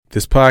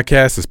This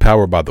podcast is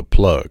powered by The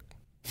Plug.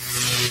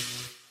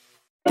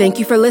 Thank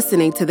you for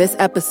listening to this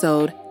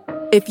episode.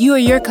 If you or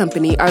your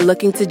company are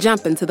looking to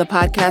jump into the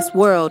podcast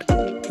world,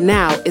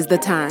 now is the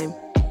time.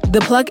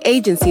 The Plug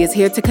Agency is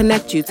here to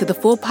connect you to the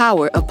full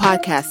power of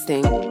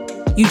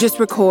podcasting. You just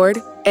record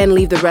and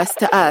leave the rest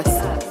to us.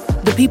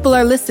 The people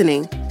are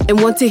listening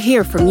and want to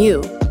hear from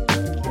you.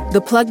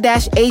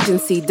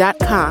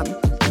 theplug-agency.com.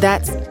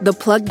 That's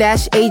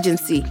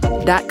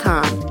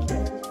theplug-agency.com.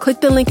 Click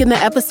the link in the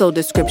episode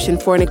description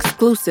for an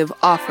exclusive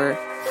offer.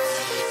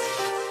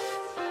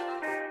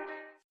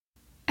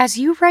 As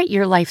you write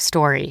your life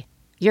story,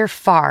 you're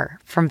far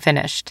from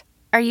finished.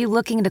 Are you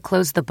looking to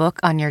close the book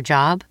on your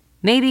job?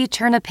 Maybe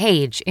turn a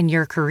page in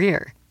your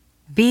career?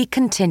 Be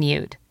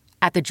continued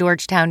at the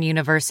Georgetown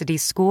University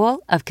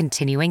School of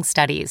Continuing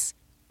Studies.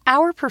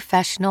 Our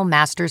professional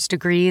master's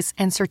degrees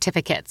and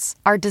certificates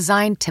are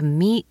designed to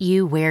meet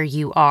you where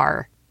you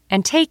are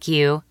and take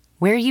you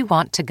where you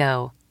want to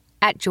go.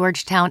 At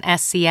Georgetown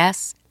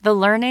SCS, the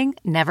learning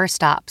never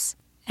stops,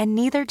 and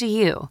neither do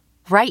you.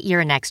 Write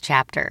your next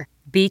chapter.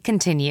 Be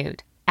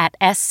continued at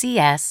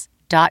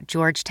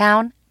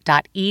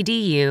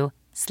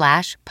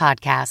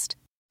scs.georgetown.edu/podcast.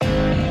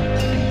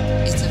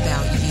 It's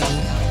about you.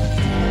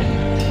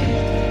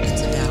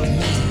 It's about me.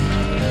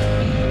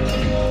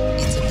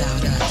 It's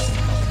about us.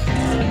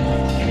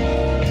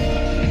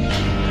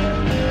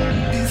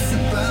 It's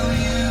about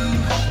you.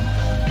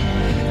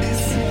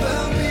 It's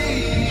about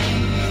me.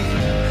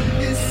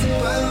 It's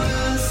about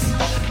us.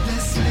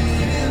 Let's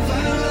live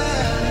our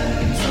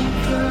lives on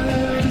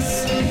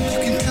purpose. You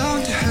can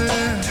talk to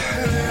her.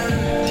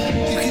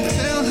 You can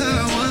tell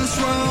her what's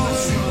wrong.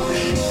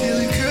 She'll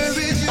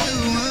encourage you,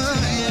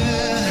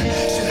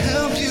 yeah. She'll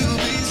help you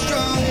be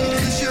strong.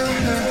 'Cause you're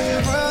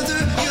her brother,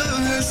 you're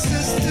her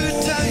sister.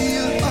 Tell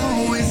you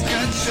always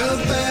got your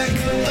back.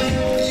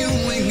 You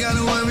ain't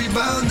gotta worry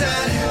about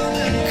that.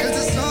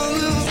 'Cause it's all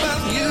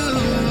about you.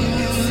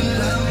 It's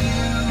about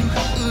you,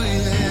 ooh,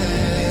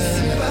 yeah. It's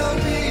about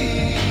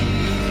me.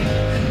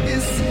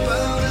 It's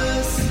about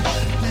us.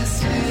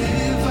 Let's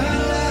live our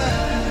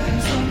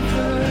lives on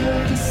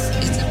purpose.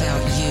 It's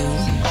about you.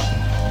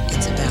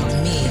 It's about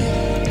me.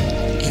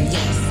 And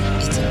yes,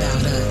 it's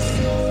about us.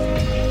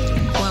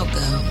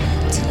 Welcome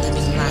to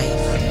Living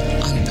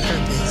Life on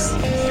Purpose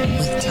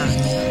with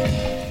Tanya.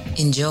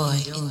 Enjoy.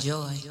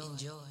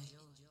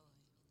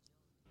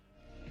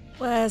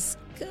 What's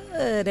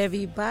good,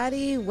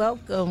 everybody?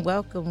 Welcome.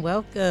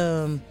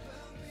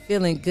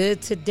 Feeling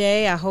good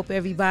today. I hope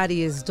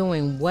everybody is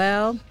doing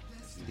well.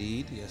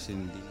 Indeed, yes,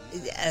 indeed.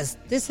 Yes,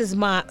 this is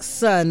my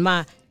son,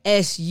 my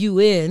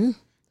SUN.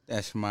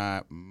 That's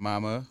my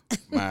mama,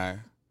 my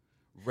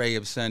ray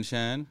of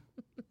sunshine.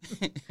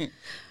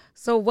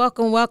 So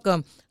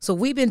welcome. So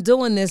we've been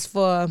doing this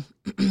for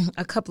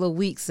a couple of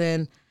weeks,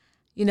 and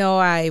you know,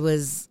 I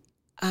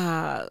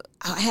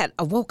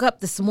woke up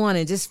this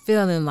morning just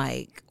feeling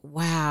like,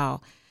 wow,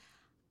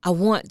 I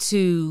want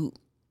to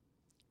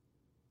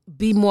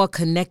be more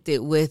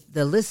connected with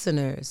the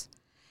listeners.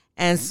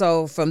 And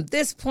so from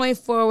this point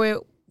forward,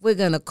 we're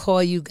going to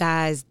call you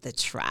guys the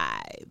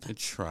tribe. The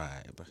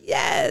tribe.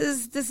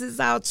 Yes, this is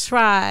our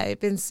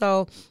tribe. And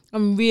so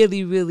I'm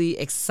really, really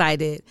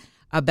excited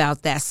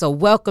about that. So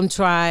welcome,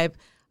 tribe,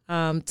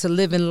 to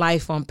Living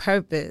Life on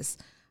Purpose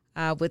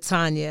with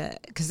Tanya,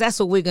 because that's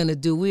what we're going to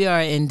do. We are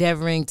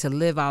endeavoring to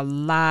live our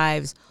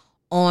lives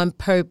on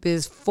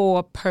purpose,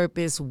 for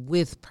purpose,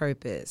 with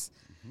purpose.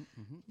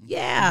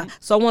 Yeah.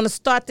 So I want to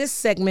start this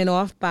segment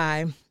off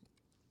by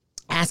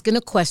asking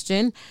a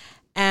question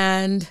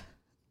and,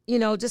 you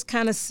know, just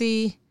kind of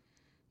see,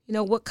 you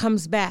know, what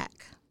comes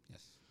back.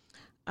 Yes.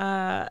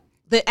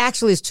 There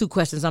actually is two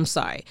questions. I'm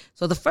sorry.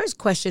 So the first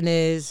question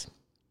is,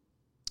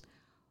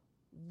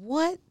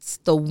 what's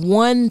the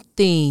one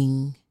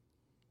thing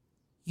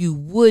you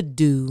would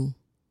do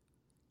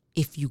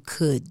if you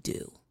could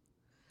do?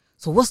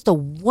 So what's the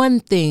one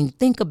thing?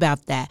 Think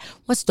about that.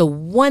 What's the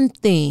one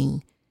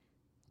thing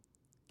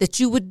that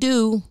you would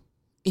do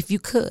if you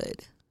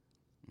could?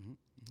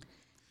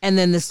 And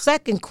then the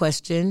second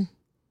question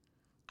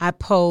I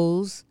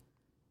pose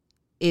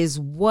is,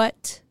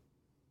 what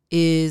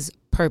is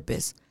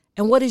purpose?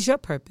 And what is your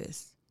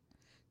purpose?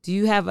 Do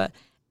you have an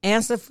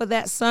answer for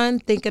that, son?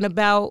 Thinking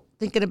about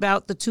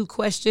the two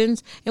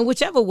questions, and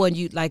whichever one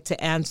you'd like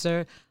to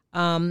answer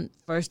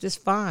first is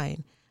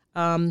fine.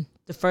 The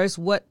first,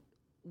 what's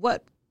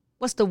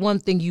the one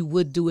thing you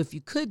would do if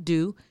you could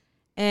do,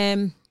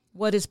 and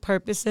what is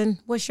purpose, and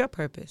what's your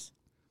purpose?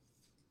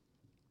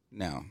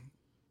 Now,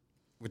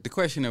 with the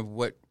question of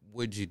what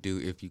would you do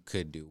if you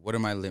could do, what are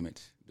my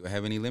limits? Do I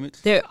have any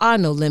limits? There are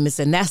no limits,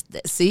 and that's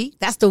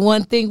the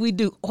one thing we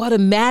do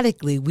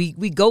automatically.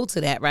 We go to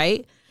that,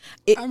 right?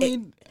 I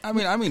mean,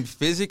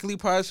 physically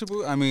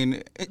possible. I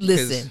mean,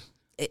 listen,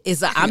 I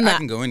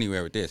can go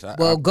anywhere with this.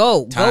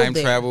 Go time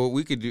there. travel.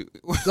 We could do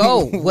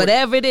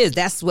whatever it is.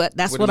 That's what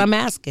I'm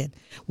asking.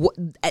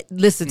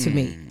 Listen to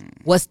me.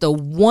 What's the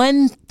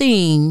one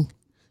thing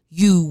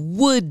you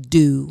would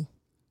do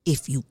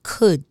if you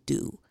could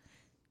do?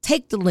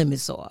 Take the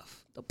limits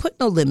off. Don't put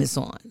no limits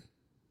on.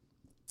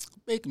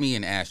 make me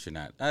an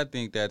astronaut. I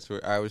think that's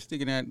where I was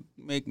thinking at.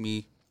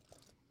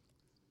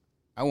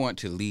 I want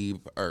to leave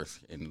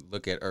Earth and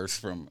look at Earth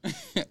from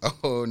a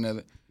whole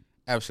nother.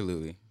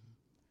 Absolutely.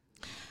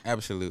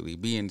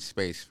 Be in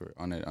space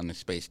on the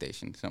space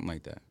station, something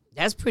like that.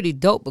 That's pretty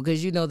dope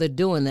because they're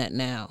doing that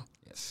now.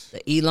 Yes.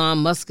 The Elon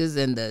Muskers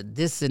and the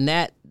this and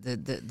that,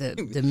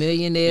 the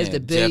millionaires, Yeah, the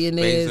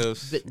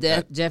billionaires, Jeff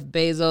Bezos. Jeff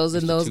Bezos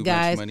and Mr. those Too Much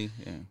guys. Money.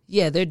 Yeah.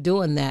 Yeah, they're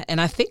doing that. And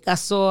I think I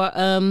saw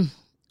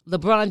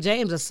LeBron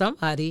James or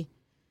somebody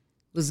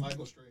was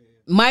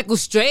Michael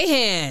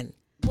Strahan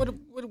What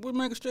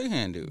Michael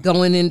Strahan do?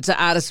 going into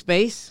outer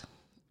space.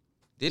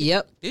 Did he?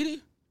 Yep. Did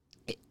he?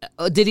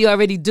 Did he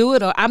already do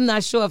it? Or I'm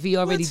not sure if he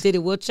already did it.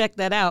 We'll check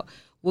that out.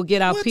 We'll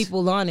get our What?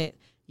 people on it.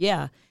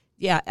 Yeah.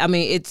 Yeah. I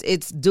mean,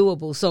 it's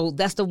doable. So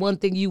that's the one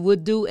thing you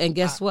would do. And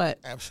guess what?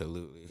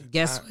 Absolutely.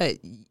 Guess what?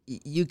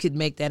 You could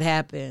make that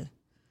happen.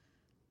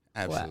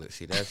 Absolutely.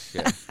 See, that's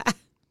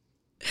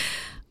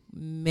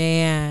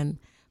Man,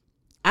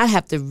 I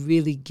have to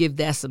really give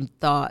that some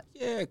thought.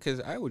 yeah. Because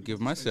I would give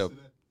myself.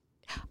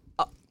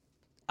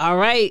 All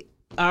right.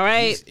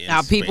 He's in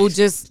Our people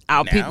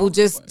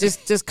space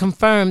just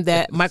confirmed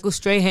that Michael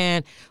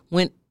Strahan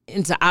went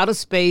into outer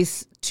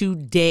space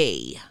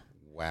today.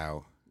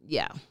 Wow.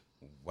 Yeah.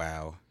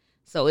 Wow.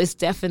 So it's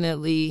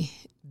definitely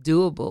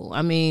doable.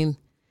 I mean,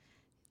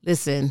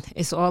 listen,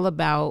 it's all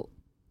about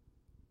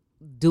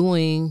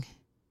doing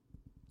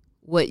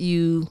what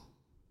you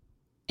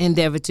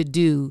endeavor to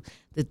do,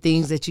 the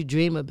things that you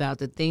dream about,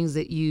 the things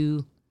that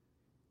you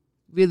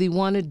really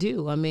want to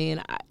do. I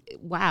mean,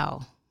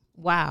 wow.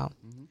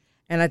 Mm-hmm.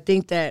 And I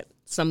think that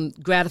some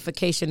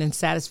gratification and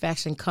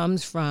satisfaction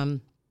comes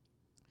from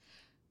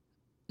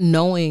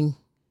knowing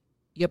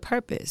your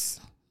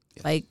purpose,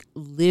 like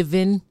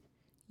living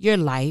your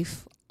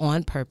life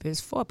on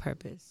purpose, for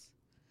purpose.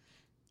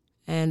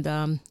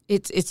 And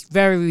it's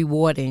very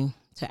rewarding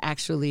to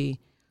actually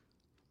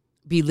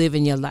be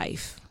living your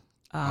life.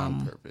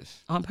 On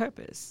purpose. On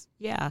purpose,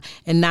 yeah.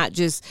 And not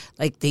just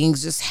like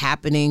things just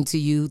happening to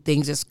you,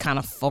 things just kind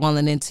of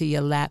falling into your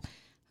lap.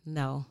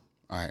 No.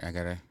 All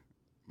right,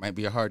 might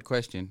be a hard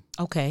question,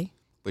 Okay.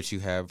 but you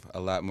have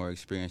a lot more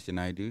experience than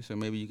I do, so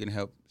maybe you can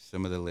help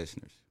some of the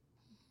listeners.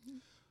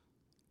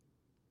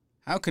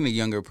 How can a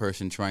younger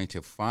person trying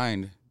to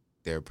find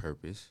their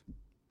purpose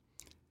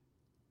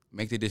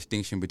make the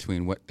distinction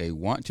between what they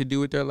want to do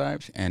with their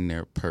lives and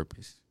their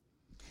purpose?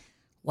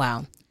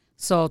 Wow.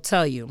 So I'll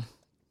tell you,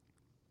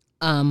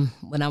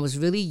 when I was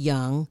really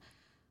young,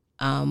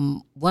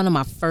 one of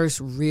my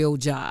first real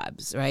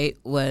jobs, right,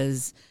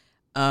 was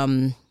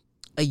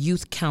a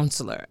youth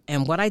counselor.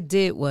 And what I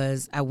did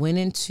was I went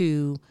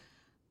into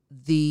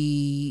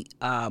the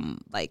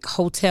like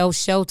hotel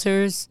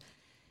shelters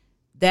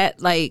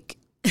that like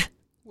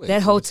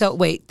that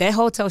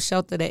hotel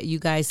shelter that you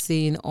guys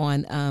seen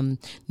on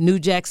New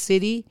Jack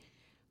City,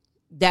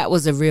 that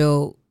was a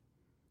real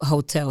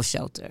hotel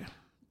shelter.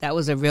 That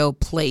was a real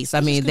place.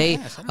 I mean, they,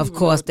 of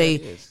course,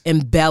 they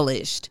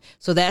embellished.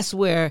 So that's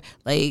where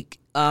like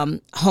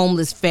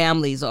homeless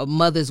families or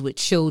mothers with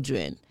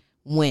children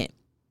went.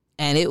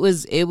 And it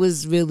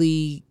was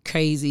really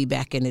crazy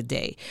back in the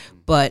day.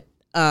 But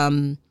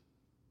I'm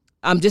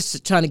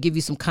just trying to give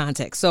you some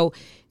context. So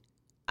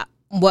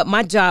what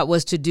my job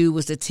was to do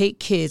was to take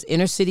kids,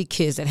 inner city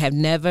kids that have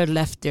never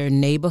left their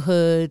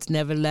neighborhoods,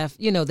 never left,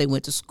 they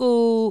went to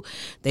school,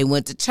 they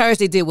went to church,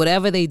 they did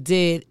whatever they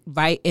did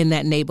right in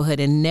that neighborhood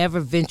and never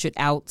ventured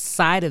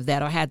outside of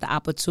that or had the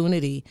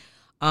opportunity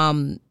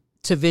to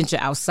venture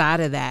outside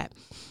of that.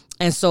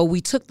 And so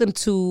we took them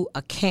to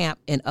a camp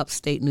in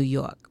upstate New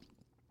York.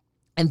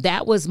 And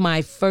that was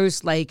my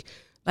first, like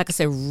I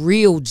said,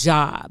 real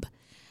job.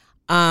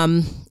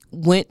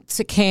 Went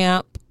to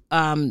camp.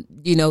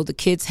 The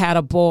kids had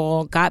a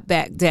ball, got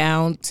back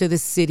down to the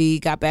city,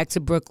 got back to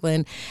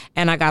Brooklyn,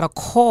 and I got a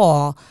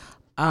call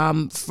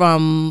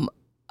from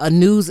a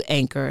news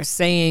anchor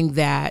saying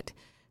that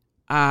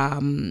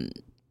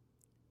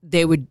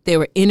they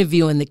were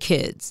interviewing the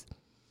kids.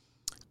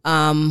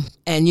 And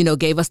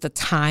gave us the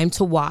time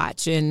to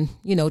watch and,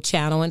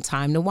 channel and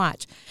time to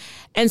watch.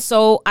 And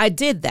so I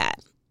did that.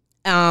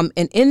 And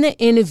in the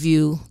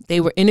interview,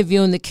 they were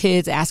interviewing the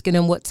kids, asking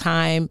them what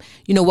time,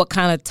 what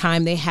kind of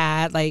time they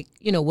had, like,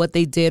 what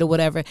they did or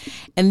whatever.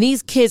 And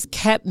these kids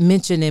kept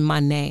mentioning my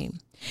name.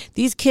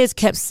 These kids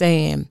kept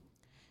saying,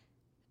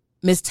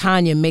 Miss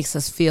Tanya makes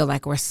us feel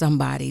like we're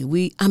somebody.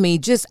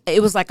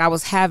 It was like I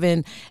was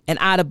having an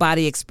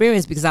out-of-body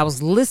experience because I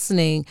was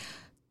listening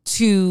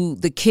to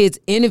the kids'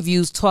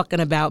 interviews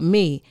talking about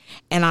me.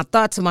 And I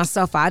thought to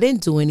myself, I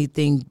didn't do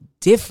anything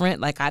different.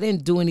 Like I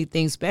didn't do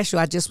anything special.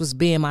 I just was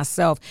being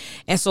myself.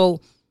 And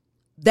so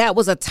that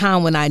was a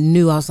time when I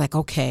knew, I was like,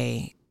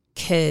 okay,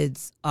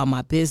 kids are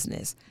my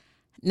business.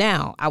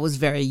 Now, I was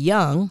very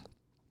young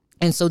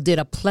and so did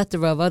a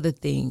plethora of other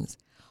things,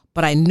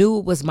 but I knew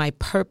it was my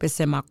purpose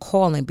and my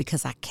calling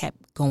because I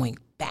kept going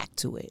back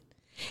to it.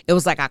 It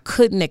was like I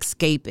couldn't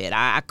escape it.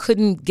 I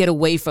couldn't get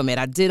away from it.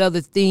 I did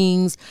other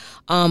things,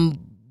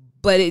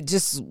 but it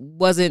just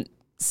wasn't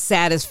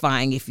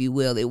satisfying, if you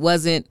will. It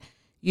wasn't,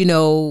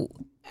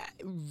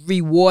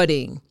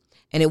 rewarding.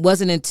 And it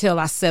wasn't until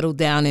I settled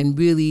down and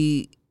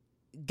really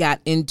got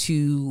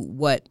into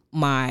what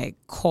my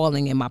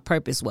calling and my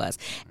purpose was.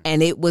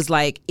 And it was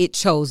like, it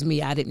chose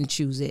me. I didn't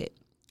choose it.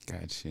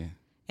 Gotcha.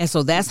 And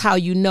so that's how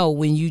you know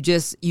when you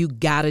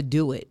got to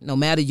do it. No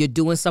matter you're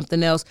doing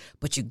something else,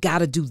 but you got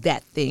to do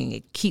that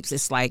thing.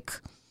 It's like,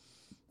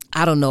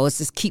 I don't know, it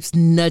just keeps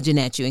nudging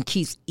at you and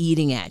keeps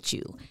eating at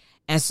you.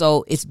 And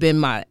so it's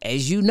been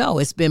as you know,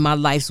 it's been my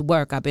life's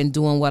work. I've been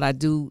doing what I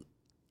do,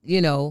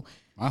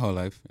 My whole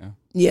life, yeah.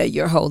 Yeah,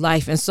 your whole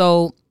life. And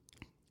so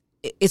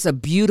it's a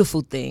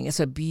beautiful thing. It's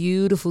a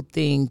beautiful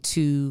thing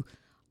to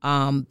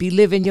be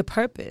living your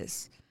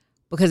purpose,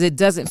 because it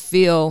doesn't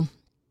feel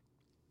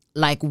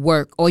like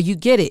work, or you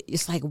get it.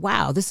 It's like,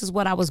 wow, this is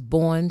what I was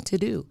born to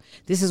do.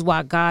 This is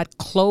why God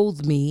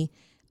clothed me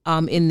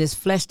in this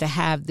flesh, to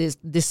have this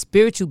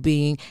spiritual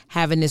being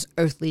having this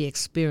earthly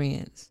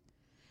experience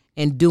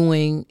and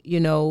doing,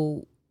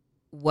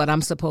 what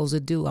I'm supposed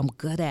to do. I'm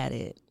good at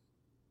it.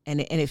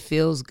 And it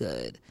feels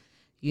good.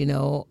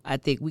 I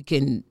think we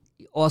can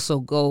also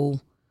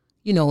go,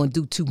 and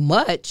do too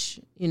much,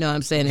 what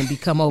I'm saying, and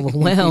become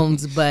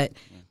overwhelmed. But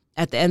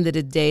at the end of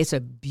the day, it's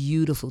a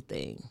beautiful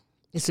thing.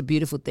 It's a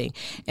beautiful thing.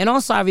 And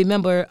also I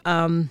remember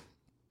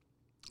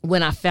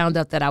when I found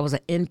out that I was an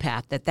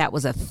empath, that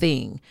was a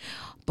thing,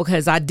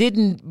 because I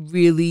didn't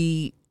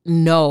really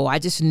know. I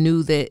just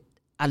knew that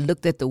I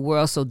looked at the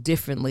world so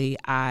differently.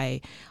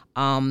 I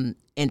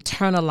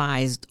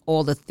internalized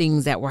all the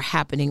things that were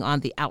happening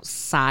on the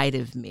outside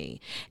of me.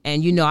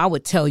 And, I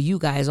would tell you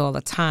guys all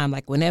the time,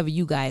 like whenever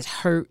you guys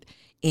hurt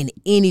in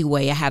any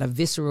way, I had a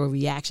visceral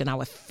reaction. I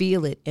would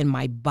feel it in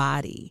my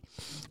body.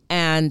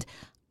 And,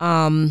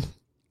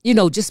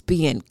 just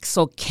being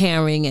so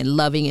caring and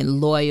loving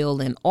and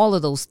loyal and all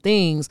of those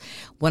things,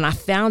 when I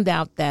found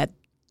out that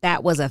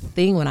was a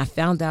thing, when I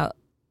found out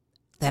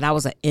that I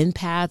was an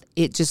empath,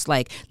 it just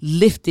like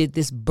lifted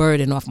this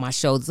burden off my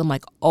shoulders. I'm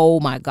like, oh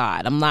my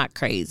God, I'm not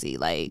crazy.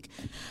 Like,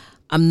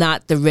 I'm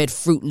not the red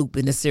Fruit Loop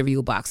in the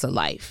cereal box of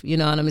life. You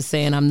know what I'm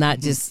saying? I'm not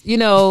just,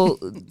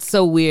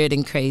 so weird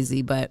and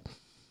crazy. But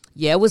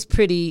yeah, it was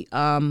pretty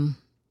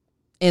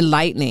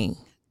enlightening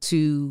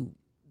to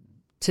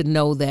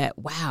know that,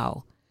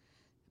 wow,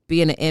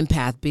 being an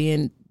empath,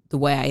 being the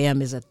way I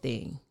am is a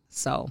thing.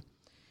 So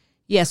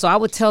yeah, so I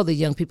would tell the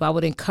young people, I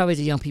would encourage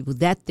the young people,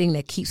 that thing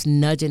that keeps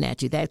nudging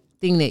at you, that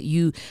thing that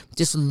you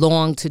just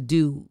long to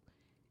do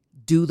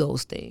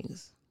those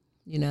things.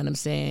 You know what I'm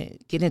saying?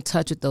 Get in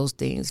touch with those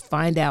things.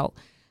 Find out,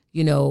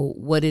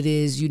 what it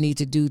is you need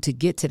to do to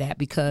get to that,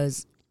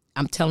 because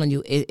I'm telling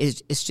you,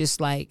 it's just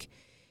like,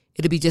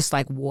 it'll be just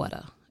like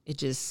water. It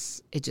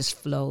just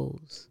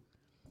flows.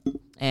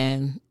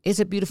 And it's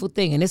a beautiful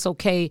thing. And it's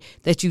okay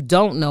that you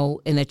don't know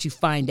and that you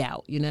find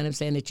out. You know what I'm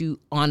saying? That you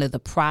honor the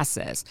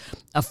process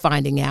of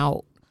finding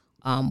out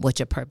what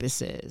your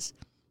purpose is.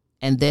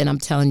 And then I'm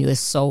telling you, it's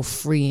so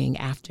freeing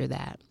after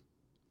that.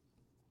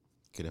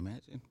 Could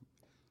imagine.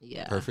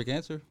 Yeah. Perfect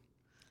answer.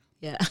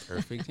 Yeah.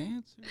 Perfect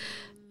answer.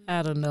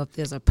 I don't know if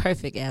there's a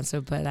perfect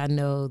answer, but I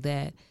know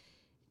that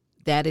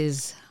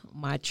is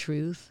my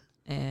truth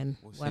and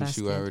Well, what I since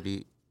you stand.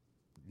 already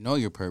know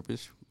your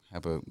purpose,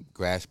 have a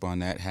grasp on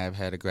that, have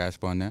had a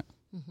grasp on that,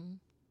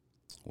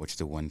 what's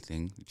the one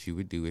thing that you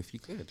would do if you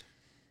could?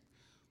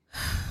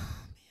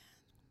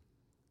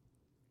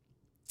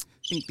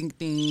 Ding, ding,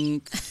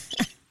 ding.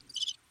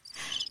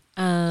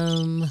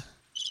 I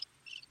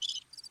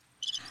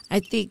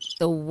think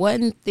the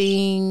one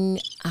thing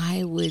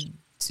I would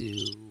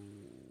do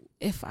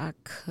if I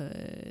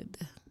could,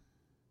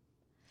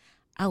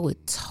 I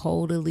would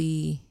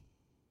totally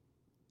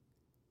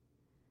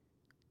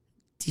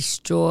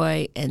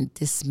destroy and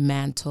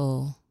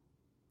dismantle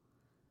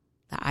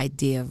the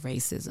idea of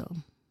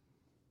racism.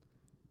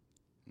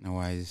 Now,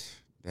 why is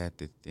that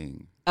the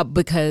thing?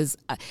 Because,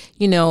 I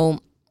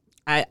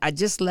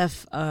just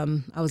left,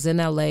 I was in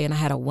LA and I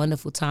had a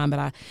wonderful time, but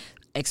I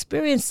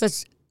experienced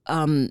such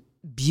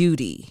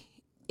beauty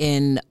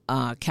in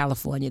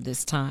California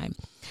this time.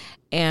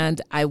 And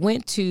I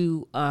went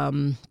to,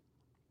 I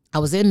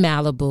was in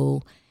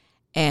Malibu,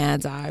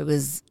 and I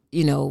was,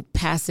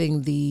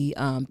 passing the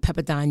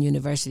Pepperdine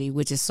University,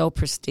 which is so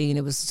pristine.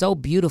 It was so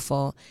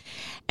beautiful.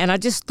 And I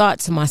just thought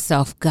to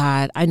myself,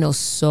 God, I know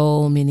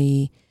so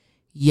many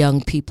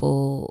young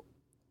people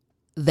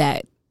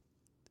that,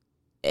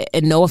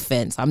 and no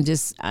offense, I'm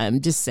just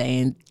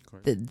saying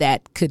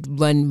that could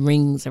run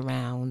rings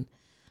around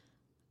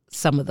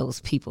some of those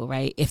people,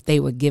 right? If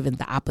they were given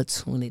the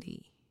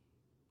opportunity.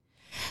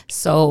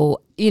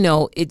 So,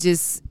 it's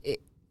just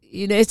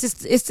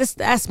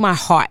that's my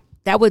heart.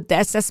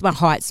 That's my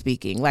heart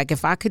speaking. Like,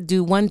 if I could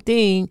do one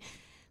thing,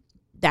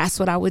 that's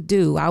what I would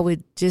do. I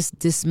would just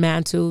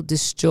dismantle,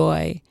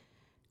 destroy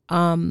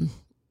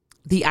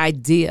the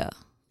idea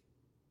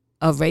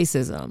of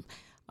racism,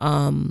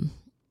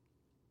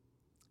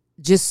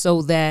 just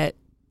so that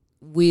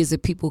we as a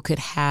people could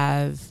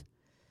have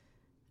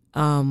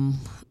the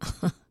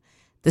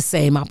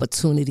same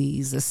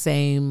opportunities, the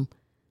same,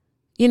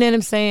 you know what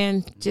I'm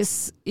saying?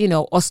 Just,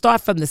 or start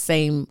from the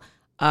same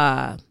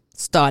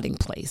starting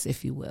place,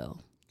 if you will.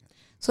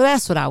 So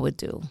that's what I would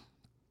do.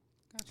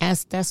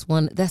 That's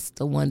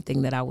the one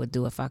thing that I would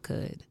do if I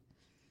could.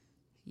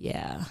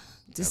 Yeah.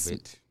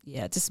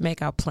 Just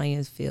make our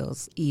playing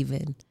fields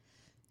even.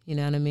 You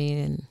know what I mean?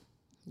 And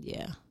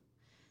yeah.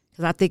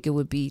 Because I think it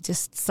would be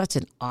just such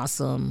an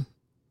awesome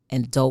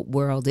and dope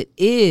world. It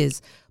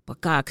is.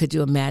 But God, could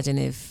you imagine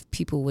if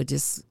people were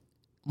just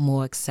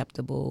more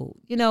acceptable,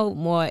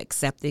 more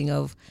accepting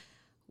of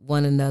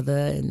one another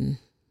and,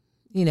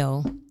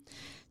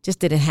 just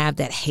didn't have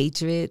that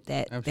hatred,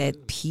 that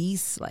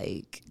peace.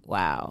 Like,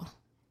 wow.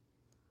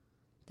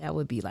 That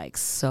would be like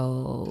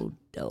so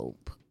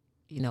dope,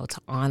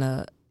 to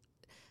honor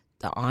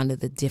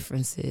the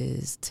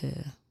differences,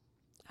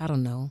 I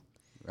don't know.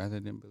 Rather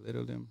than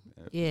belittle them.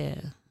 Yeah.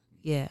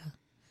 That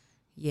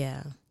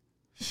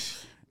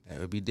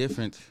would be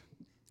different.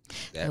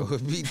 That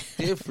would be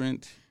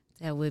different.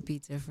 That would be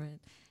different.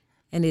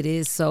 And it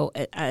is so,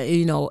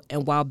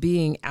 and while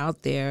being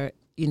out there,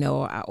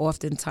 I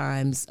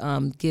oftentimes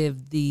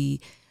give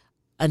the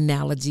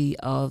analogy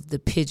of the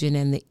pigeon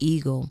and the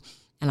eagle.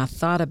 And I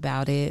thought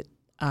about it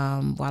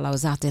while I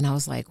was out there, and I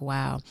was like,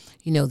 wow,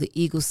 the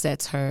eagle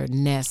sets her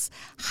nest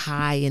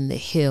high in the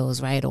hills,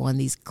 right, on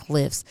these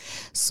cliffs,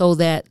 so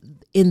that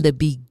in the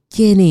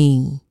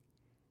beginning,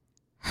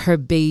 her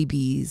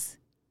babies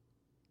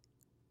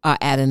are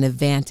at an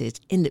advantage.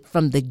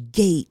 From the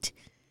gate,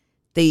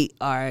 they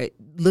are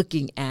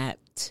looking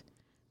at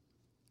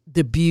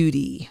the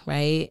beauty,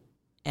 right,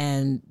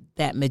 and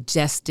that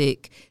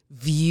majestic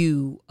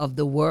view of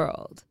the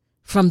world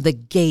from the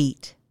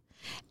gate.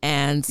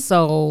 And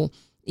so,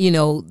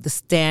 the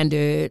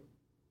standard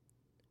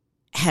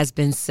has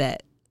been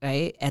set,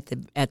 right, at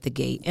the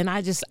gate. And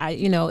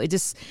it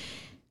just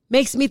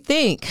makes me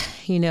think,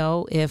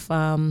 if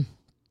some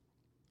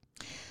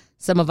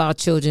of our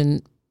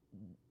children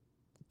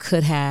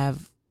could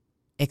have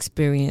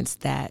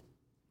experienced that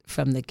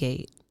from the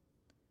gate,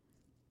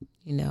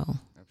 Absolutely.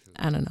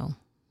 I don't know.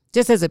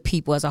 Just as a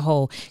people, as a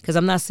whole, because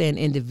I'm not saying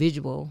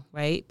individual,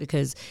 right?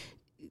 Because,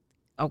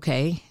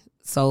 okay,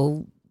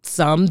 so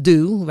some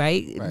do,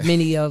 right?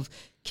 Many of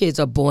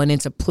kids are born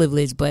into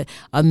privilege, but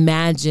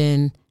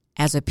imagine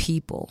as a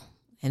people,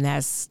 and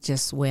that's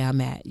just where I'm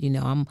at.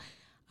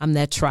 I'm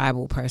that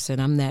tribal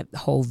person. I'm that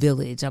whole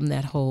village. I'm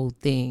that whole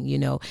thing,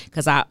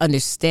 because I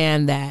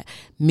understand that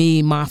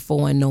me, my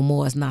four, and no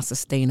more is not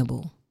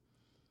sustainable.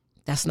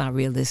 That's not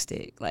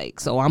realistic.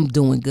 So I'm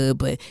doing good,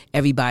 but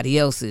everybody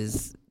else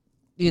is,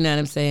 you know what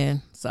I'm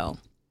saying? So.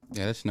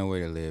 Yeah, that's no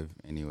way to live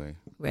anyway.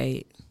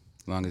 Right.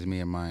 As long as me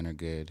and mine are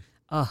good.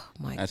 Oh,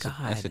 my God.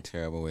 That's a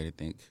terrible way to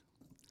think.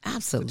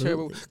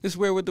 Absolutely. Because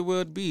where would the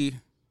world be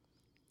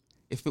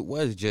if it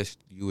was just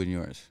you and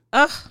yours?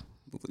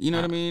 You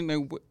know what I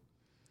mean?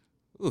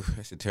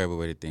 That's a terrible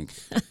way to think.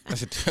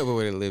 That's a terrible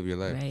way to live your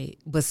life. Right.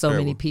 But so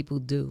many people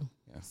do.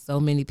 Yeah. So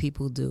many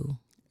people do.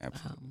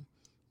 Absolutely.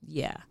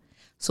 Yeah.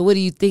 So what are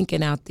you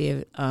thinking out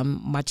there,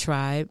 my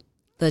tribe,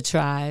 the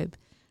tribe?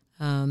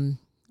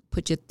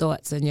 Put your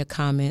thoughts and your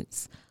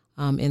comments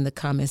in the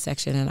comment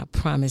section, and I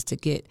promise to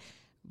get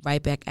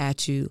right back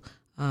at you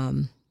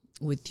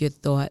with your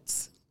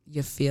thoughts,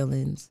 your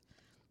feelings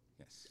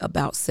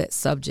about said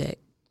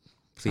subject.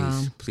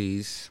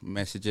 Please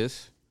message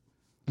us.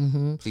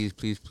 Mm-hmm.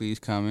 Please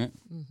comment.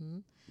 Mm-hmm.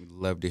 We'd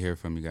love to hear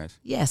from you guys.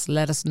 Yes,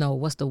 let us know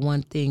what's the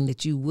one thing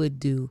that you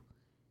would do.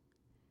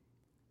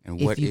 And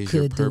if what you is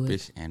your could do it.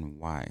 purpose and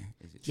why?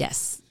 Is it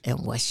Yes,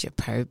 and what's your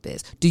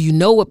purpose? Do you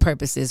know what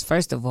purpose is,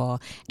 first of all,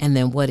 and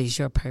then what is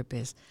your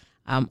purpose?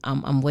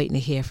 I'm waiting to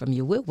hear from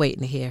you. We're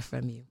waiting to hear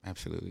from you.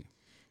 Absolutely.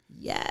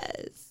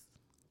 Yes.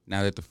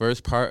 Now that the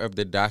first part of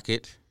the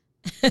docket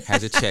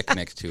has a check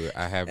next to it,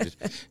 I have just.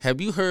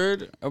 Have you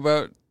heard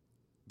about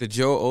the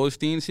Joel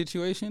Osteen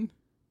situation?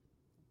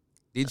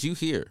 Did you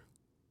hear?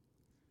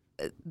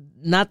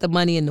 Not the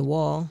money in the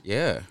wall.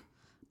 Yeah.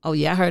 Oh,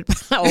 yeah, I heard.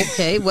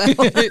 Okay, well.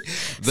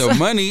 The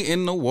money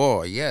in the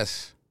wall,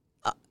 yes.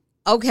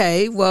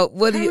 Okay, well,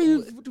 what do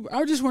you.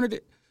 I just wanted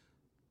to.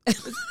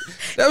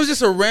 That was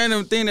just a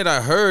random thing that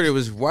I heard. It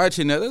was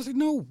watching that. I was like,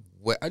 no,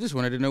 what? I just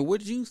wanted to know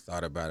what you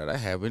thought about it. I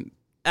haven't.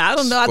 I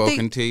don't know. Spoken I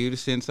think to you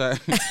since I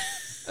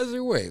was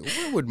like, wait,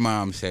 what would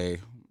Mom say?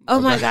 Oh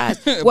my God!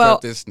 About Well,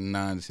 this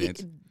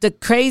nonsense. the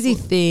crazy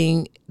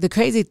thing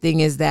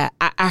is that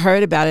I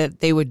heard about it.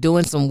 They were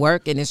doing some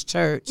work in his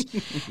church,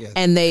 Yes.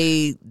 and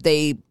they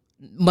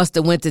must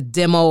have went to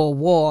demo a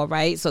wall,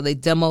 right? So they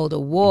demoed a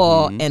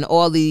wall, and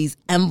all these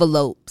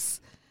envelopes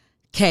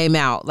came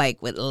out,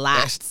 like with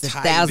lots That's of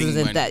tithing thousands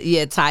and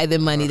money.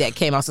 tithing money that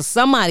came out. So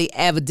somebody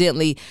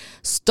evidently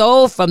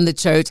stole from the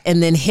church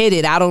and then hid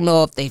it. I don't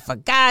know if they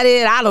forgot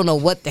it. I don't know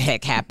what the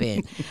heck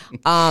happened.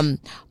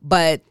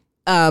 But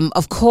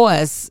of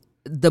course,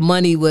 the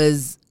money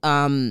was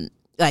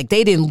like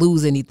they didn't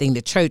lose anything.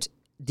 The church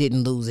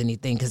didn't lose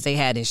anything because they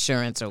had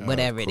insurance or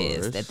whatever it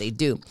is course. that they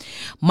do.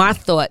 My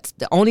thoughts,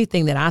 the only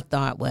thing that I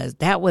thought was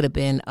that would have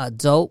been a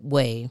dope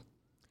way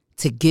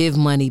to give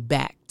money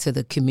back to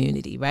the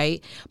community,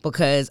 right?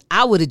 Because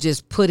I would have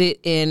just put it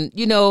in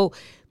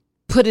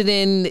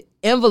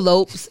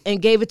envelopes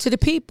and gave it to the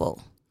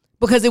people.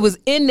 because it was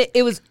in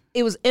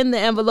the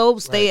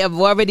envelopes. They have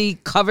already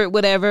covered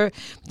whatever.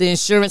 The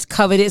insurance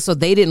covered it, so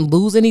they didn't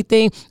lose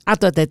anything. I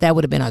thought that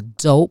would have been a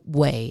dope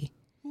way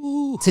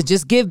to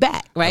just give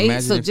back, right?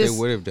 Imagine so if just they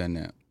would have done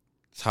that.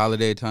 It's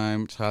holiday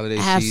time. It's holiday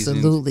season.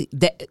 absolutely.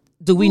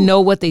 Do we know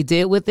what they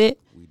did with it?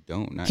 We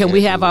don't. Not Can yet, we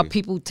do have our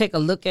people take a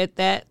look at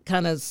that,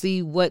 kind of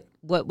see what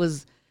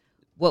was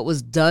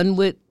done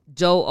with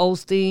Joe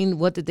Osteen?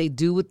 What did they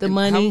do with the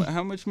money?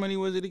 How much money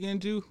was it again,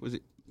 Drew? Was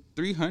it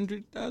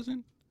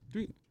 300,000?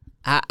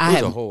 I It was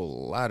have a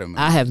whole lot of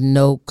money. I have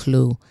no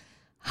clue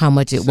how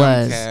much it Some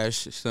was.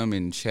 cash, some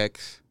in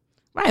checks.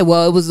 Right.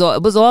 Well, it was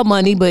all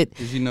money, but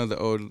Because you know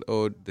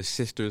the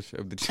sisters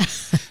of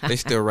the they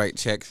still write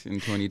checks in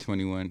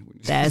 2021.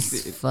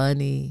 that's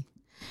funny.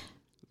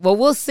 Well,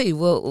 we'll see.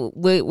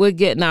 We're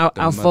getting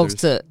our folks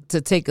to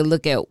take a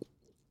look at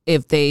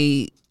if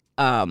they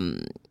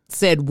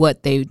said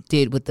what they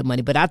did with the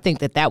money. But I think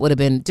that would have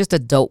been just a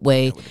dope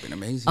way That would have been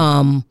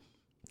amazing.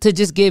 to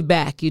just give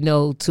back,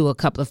 to a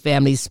couple of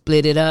families,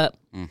 split it up,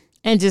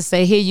 and just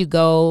say, here you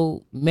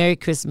go, Merry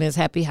Christmas,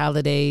 Happy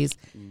Holidays.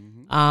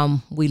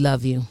 We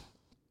love you.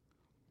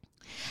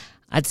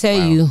 I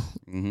tell you,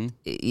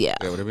 yeah,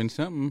 That would have been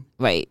something.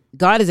 right.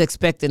 God is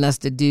expecting us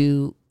to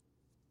do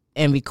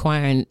and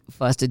requiring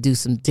for us to do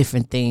some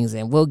different things,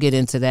 and we'll get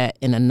into that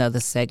in another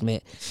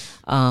segment.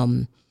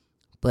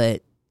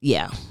 But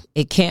yeah,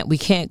 we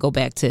can't go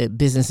back to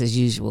business as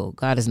usual.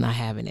 God is not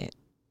having it.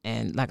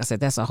 And like I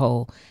said, that's a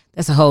whole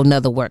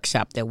nother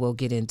workshop that we'll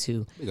get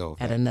into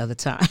at another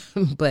time.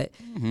 But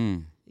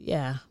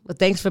yeah, but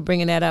thanks for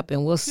bringing that up,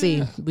 and we'll see.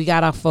 Yeah. We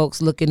got our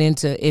folks looking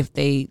into if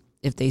they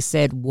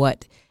said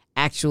what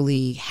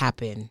actually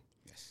happened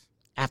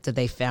after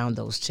they found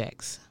those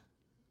checks.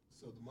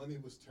 So the money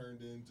was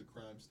turned in to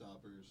Crime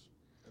Stoppers,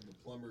 and the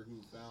plumber who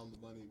found the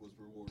money was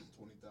rewarded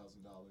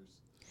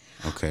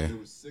 $20,000. Okay. There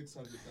was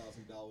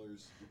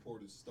 $600,000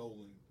 reported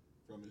stolen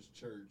from his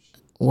church.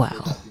 Wow. They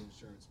got the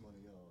insurance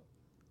money on.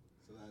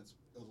 So that's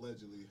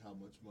allegedly how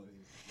much money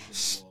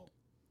is in the wall.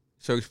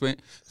 So explain.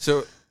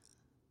 So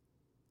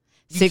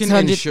you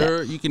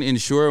 600. can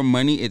insure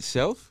money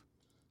itself.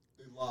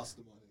 They lost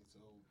the money. So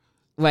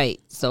Right.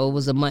 So it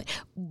was a money.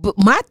 But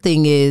my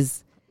thing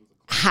is,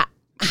 how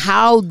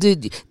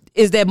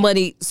is that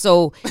money?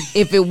 So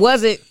if it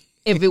wasn't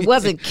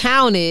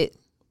counted,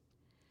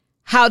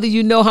 how do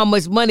you know how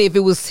much money if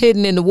it was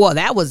hidden in the wall?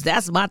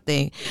 That's my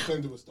thing. they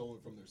claimed it was stolen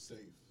from their safe,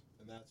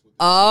 and that's what.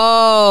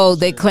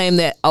 They claim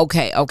that.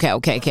 Okay.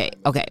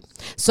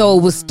 So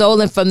it was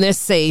stolen from their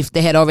safe.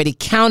 They had already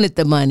counted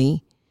the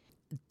money,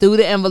 threw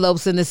the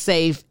envelopes in the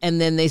safe, and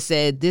then they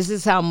said, this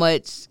is how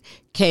much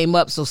came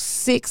up. So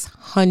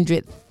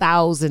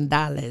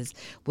 $600,000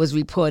 was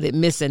reported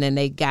missing, and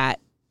they got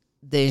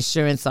the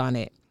insurance on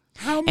it.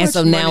 How much And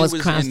so money now it's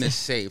was in constant. the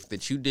safe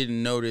that you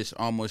didn't notice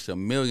almost $1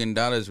 million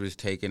was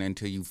taken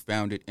until you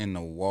found it in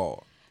the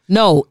wall?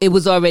 No, it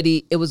was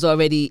already. They had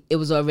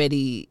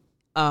already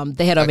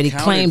Accounted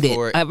claimed it.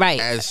 for it Right.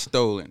 as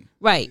stolen.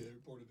 Right.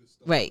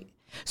 Right.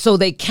 So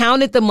they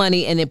counted the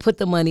money and then put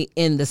the money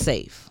in the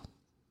safe.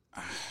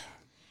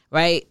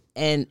 Right?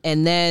 And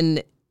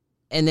then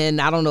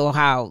I don't know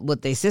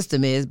what their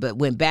system is, but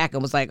went back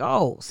and was like,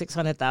 oh,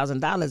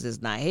 $600,000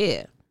 is not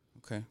here.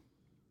 Okay.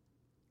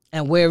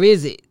 And where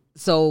is it?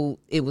 So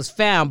it was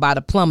found by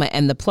the plumber,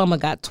 and the plumber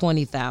got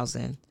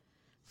 $20,000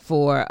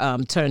 for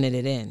turning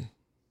it in.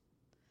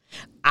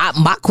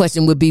 My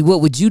question would be, what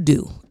would you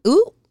do?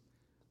 Ooh.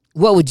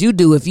 What would you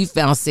do if you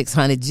found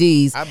 600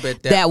 G's? I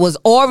bet that was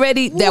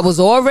already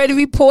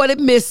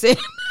reported missing.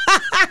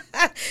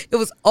 It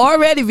was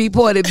already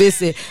reported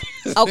missing.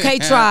 Okay,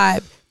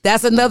 tribe.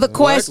 That's another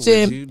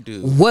question. What would you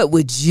do? What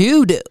would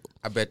you do?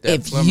 I bet that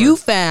if plumber, you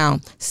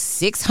found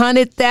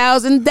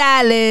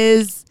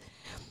 $600,000?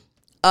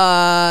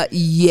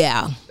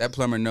 Yeah. that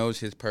plumber knows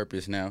his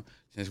purpose now.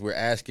 Since we're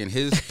asking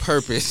his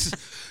purpose,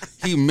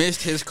 he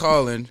missed his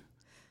calling.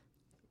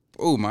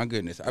 Oh my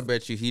goodness! I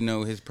bet you he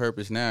know his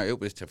purpose now. It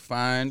was to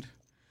find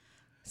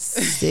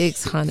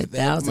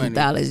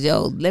 $600,000.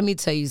 Yo, let me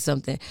tell you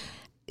something.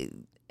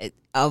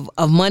 Of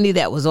money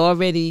that was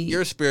already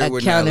your spirit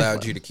wouldn't have accounted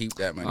allowed for. you to keep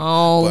that money.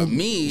 Oh, but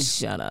me,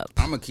 shut up.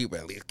 I'm gonna keep it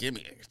at least. Give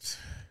me it.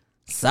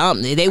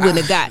 Something they wouldn't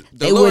have got. The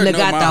They Lord wouldn't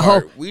have know got my the whole.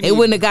 heart. We They need-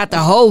 wouldn't have got the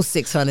whole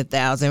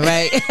 600,000,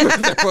 right?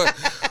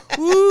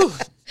 Woo,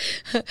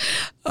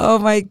 Oh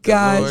my the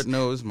gosh. Lord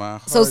knows my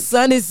heart. So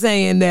son is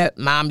saying that,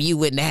 Mom, you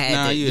wouldn't have had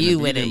Nah, it. you You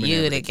wouldn't would have have.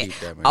 been able to keep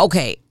that money.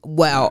 Okay.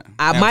 Well,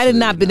 I might have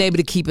not absolutely been not. able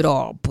to keep it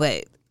all,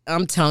 but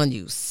I'm telling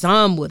you,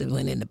 some would have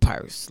went in the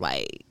purse.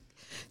 Like,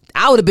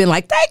 I would have been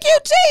like, "Thank you,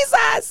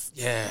 Jesus.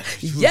 yeah.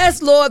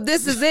 Yes, Lord,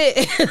 this is it."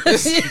 You know?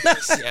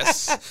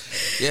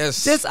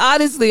 Yes. Just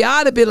honestly,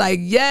 I'd have been like,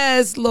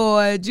 "Yes,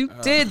 Lord, you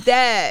did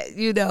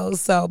that."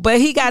 So, but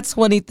he got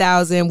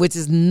 20,000, which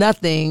is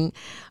nothing.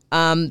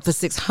 For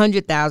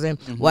 600,000.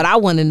 What I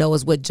want to know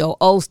is what Joe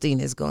Osteen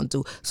is going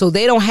to do. So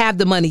they don't have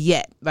the money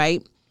yet,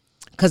 right?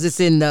 Because it's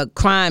in the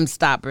Crime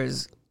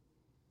Stoppers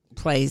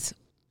place.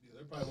 Yeah,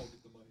 they probably won't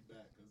get the money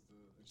back because the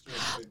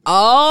insurance paid.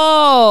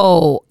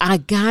 Oh, I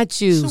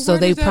got you. So where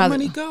they does that probably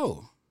money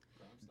go?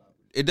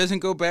 it doesn't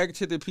go back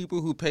to the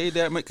people who paid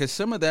that much, because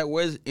some of that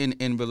was in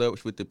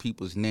envelopes with the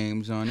people's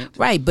names on it.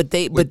 Right, but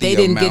they With the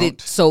didn't get amount.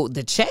 it. So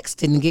the checks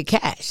didn't get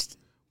cashed.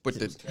 But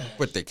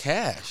the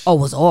cash, Oh, it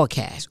was all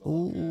cash.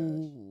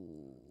 Ooh,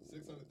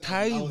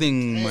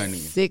 tithing money,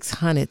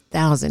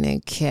 600,000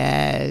 in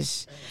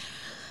cash.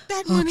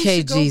 that money Okay,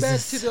 should go back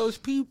Jesus. to those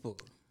people.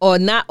 Or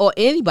not, or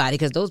anybody,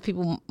 because those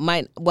people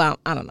might. Well,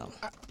 I don't know.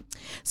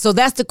 So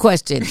that's the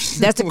question.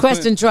 That's the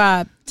question,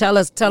 tribe. Tell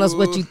us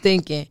what you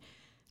thinking.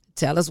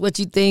 Tell us what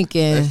you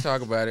thinking. Let's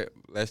talk about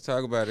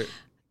it.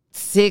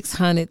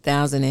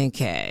 600,000 in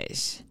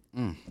cash,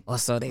 or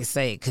so they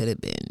say it could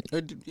have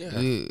been.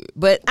 Yeah.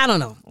 But I don't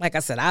know. Like I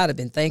said, I would have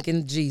been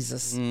thanking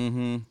Jesus.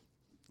 Mm-hmm.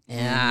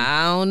 And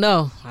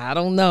I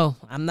don't know.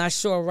 I'm not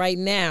sure right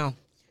now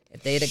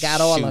if they'd have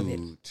got all of it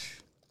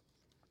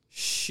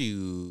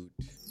Shoot.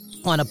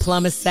 on a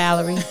plumber's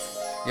salary.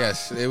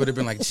 Yes, it would have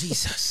been like,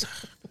 Jesus.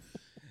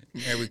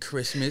 Merry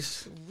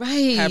Christmas.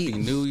 Right. Happy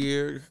New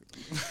Year.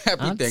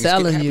 Happy I'm Thanksgiving.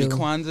 telling Happy you.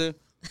 Kwanzaa.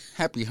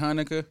 Happy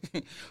Hanukkah.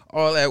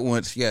 All at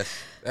once. Yes.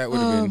 That would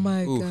have Oh been.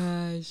 my oof.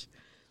 gosh.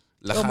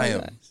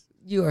 L'chaim.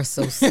 You are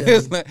so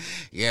silly.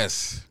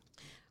 Yes.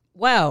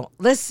 Well,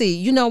 let's see.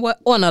 You know what?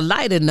 On a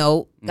lighter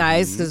note,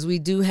 guys, Mm-hmm. because we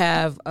do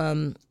have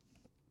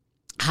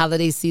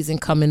holiday season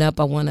coming up,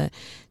 I want to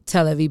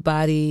tell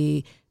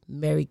everybody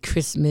Merry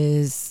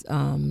Christmas,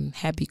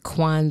 Happy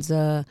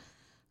Kwanzaa,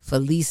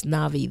 Feliz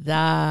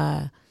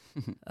Navidad.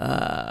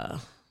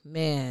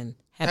 Man,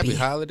 Happy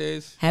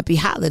holidays. Happy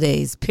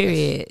holidays,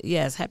 period.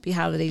 Yes, happy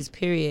holidays,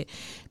 period.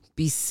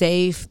 Be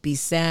safe, be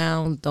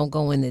sound, don't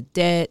go into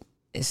debt.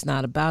 It's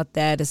not about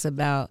that. It's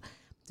about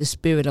the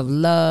spirit of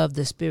love,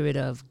 the spirit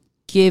of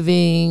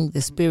giving,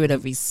 the spirit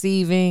of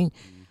receiving,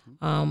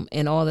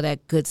 and all of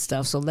that good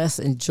stuff. So let's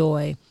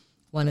enjoy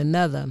one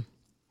another.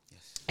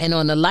 And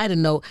on a lighter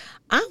note,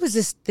 I was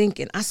just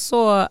thinking, I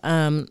saw,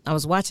 I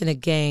was watching a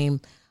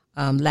game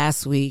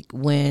last week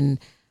when,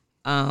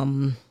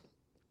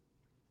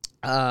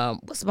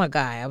 what's my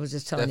guy? I was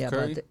just telling Steph you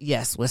Curry? about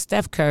yes, with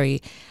Steph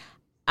Curry.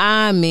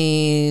 I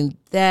mean,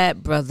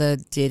 that brother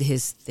did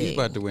his thing. He's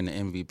about to win the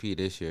MVP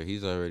this year.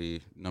 He's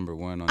already number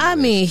one on the I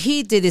list. mean,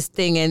 he did his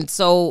thing, and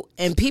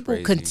people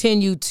crazy.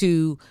 continue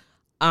to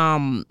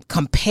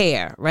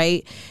compare,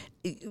 right?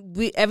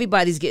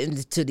 Everybody's getting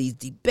to these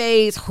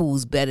debates,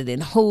 who's better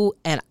than who,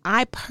 and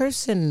I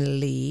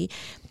personally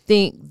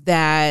think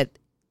that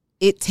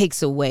it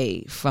takes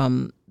away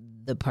from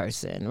the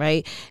person,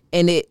 right?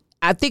 And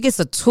I think it's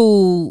a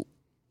tool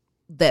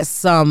that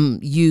some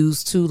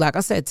use to, like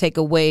I said, take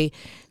away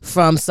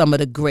from some of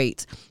the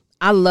greats.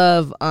 I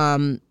love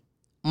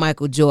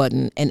Michael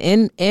Jordan, and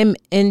in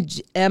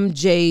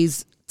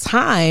MJ's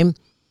time,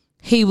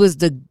 he was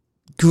the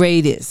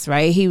greatest,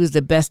 right? He was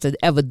the best to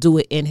ever do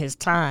it in his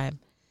time.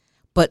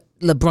 But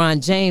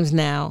LeBron James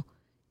now,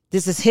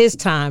 this is his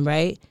time,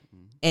 right?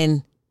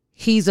 And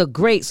he's a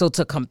great. So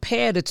to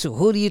compare the two,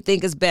 who do you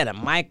think is better,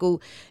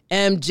 Michael,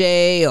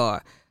 MJ,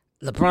 or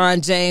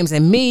LeBron James?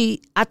 And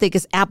me, I think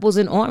it's apples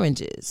and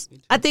oranges.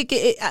 I think,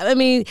 I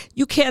mean,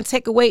 you can't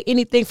take away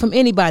anything from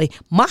anybody.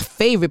 My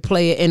favorite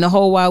player in the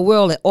whole wide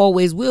world, and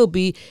always will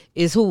be,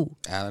 is who?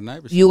 Allen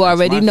Iverson. You That's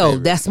already my know.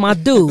 favorite. That's my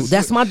dude.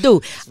 That's my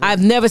dude.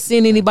 I've never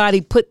seen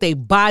anybody put their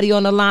body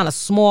on the line, a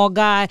small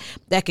guy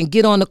that can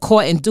get on the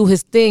court and do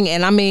his thing.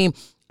 And I mean,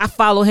 I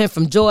follow him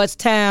from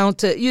Georgetown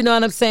to, you know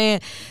what I'm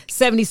saying,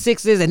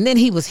 76ers. And then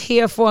he was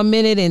here for a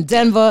minute in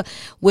Denver,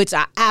 which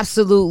I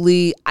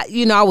absolutely,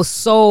 I was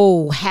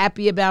so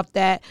happy about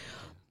that.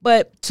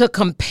 But to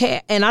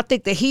compare, and I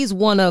think that he's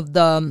one of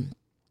the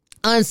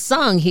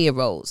unsung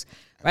heroes,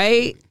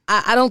 right?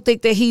 I don't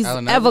think that he's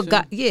Allen ever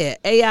Iverson?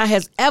 AI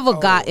has ever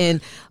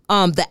gotten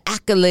the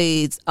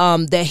accolades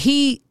that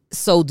he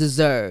so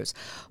deserves.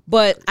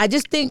 But I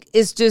just think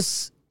it's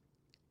just,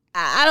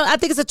 I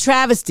think it's a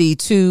travesty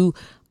to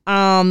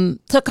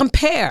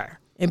compare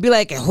and be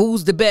like,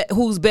 who's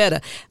better?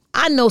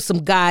 I know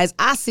some guys.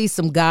 I see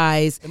some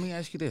guys. Let me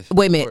ask you this.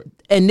 Wait a minute.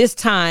 And this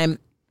time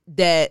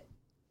that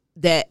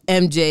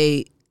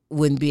MJ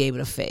wouldn't be able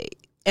to fade.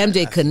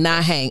 MJ could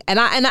not hang. And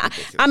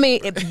I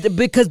mean,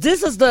 because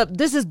this is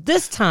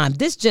this time,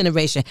 this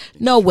generation.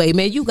 No way,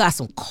 man. You got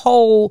some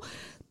cold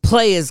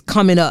players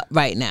coming up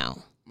right now.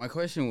 My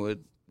question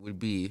would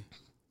be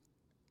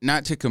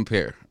not to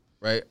compare,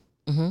 right?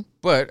 Mm-hmm.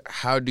 But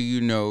how do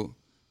you know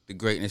the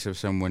greatness of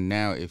someone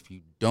now if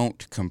you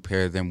don't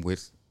compare them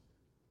with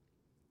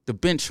the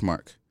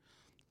benchmark?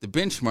 The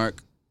benchmark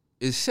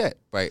is set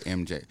by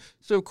MJ.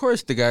 So, of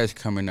course, the guys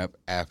coming up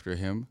after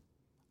him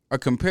are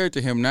compared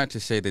to him, not to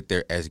say that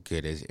they're as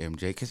good as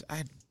MJ, because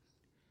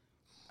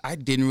I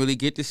didn't really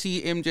get to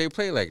see MJ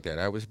play like that.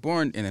 I was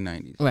born in the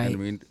 90s. Right. I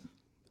mean,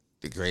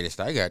 the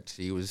greatest I got to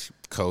see was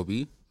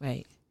Kobe,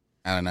 Right,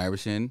 Allen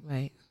Iverson,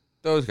 right.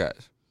 those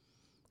guys.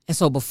 And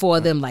so before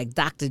them, like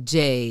Dr.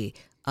 J,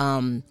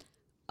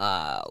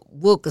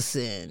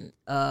 Wilkerson,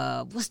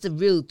 what's the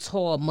real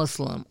tall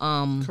Muslim?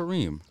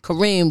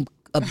 Kareem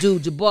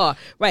Abdul-Jabbar.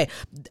 Right.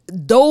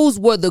 Those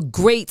were the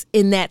greats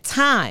in that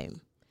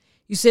time.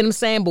 You see what I'm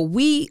saying? But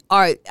we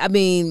are, I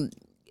mean,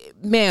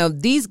 man,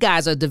 these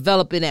guys are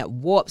developing at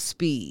warp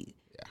speed.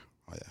 Yeah.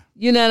 Oh yeah.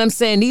 You know what I'm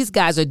saying? These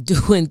guys are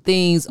doing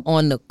things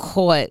on the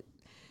court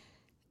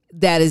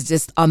that is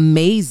just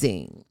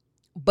amazing.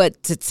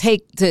 But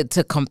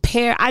to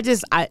compare,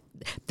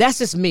 that's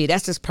just me.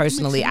 That's just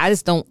personally. I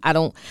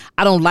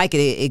don't like it.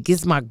 It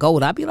gets my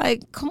goat. I'd be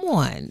like, come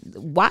on,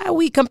 why are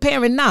we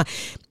comparing now?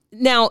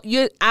 Now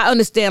I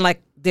understand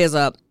like there's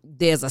a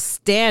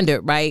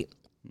standard, right?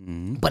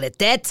 Mm-hmm. But at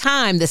that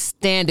time, the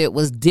standard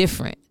was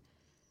different.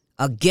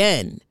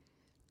 Again,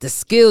 the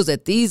skills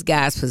that these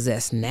guys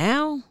possess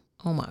now,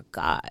 oh my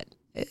God.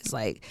 It's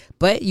like,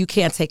 but you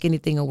can't take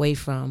anything away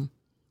from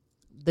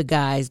the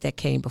guys that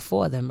came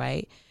before them,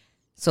 right?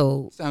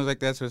 So sounds like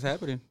that's what's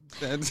happening.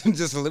 That's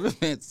just a little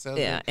bit.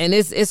 Yeah, and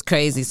it's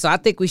crazy. So I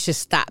think we should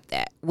stop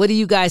that. What do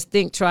you guys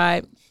think,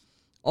 Tribe?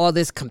 All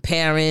this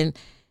comparing,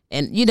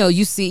 and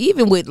you see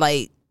even with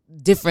like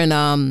different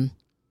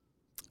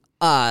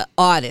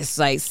artists,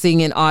 like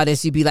singing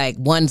artists, you'd be like,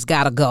 one's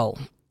gotta go.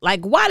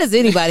 Like, why does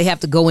anybody have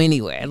to go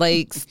anywhere?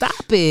 Like,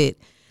 stop it.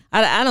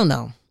 I don't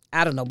know.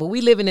 But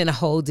we living in a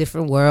whole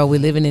different world.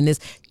 We're living in this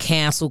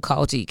cancel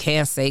culture. You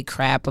can't say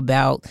crap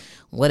about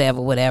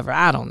whatever.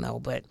 I don't know.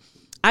 But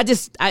I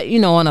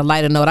on a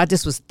lighter note, I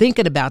just was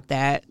thinking about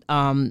that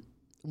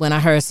when I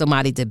heard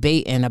somebody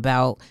debating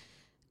about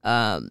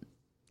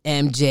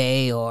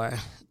MJ or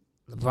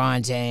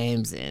LeBron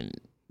James and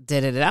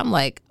da-da-da. I'm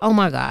like, oh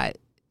my God,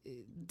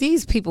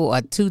 these people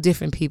are two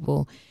different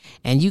people,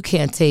 and you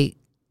can't take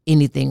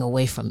anything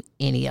away from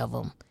any of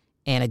them.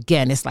 And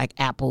again, it's like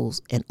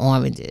apples and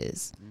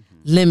oranges,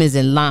 lemons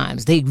and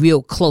limes. They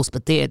real close,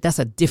 but that's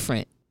a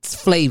different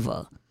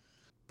flavor.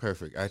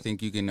 Perfect. I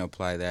think you can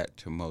apply that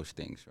to most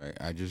things, right?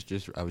 I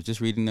was just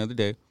reading the other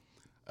day.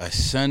 A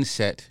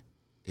sunset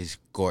is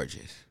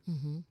gorgeous.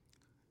 Mm-hmm.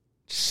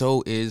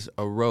 So is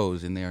a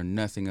rose, and they are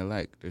nothing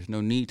alike. There's no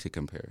need to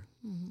compare,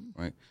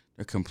 right?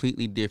 They're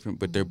completely different,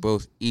 but they're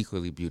both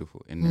equally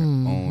beautiful in their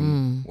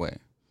own way.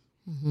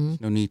 Mm-hmm.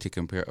 There's no need to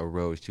compare a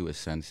rose to a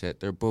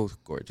sunset. They're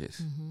both gorgeous.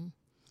 Mm-hmm.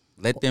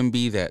 Let them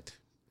be that.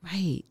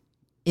 Right.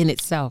 In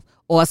itself.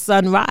 Or a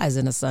sunrise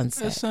and a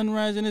sunset. A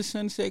sunrise and a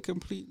sunset,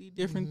 completely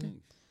different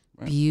things.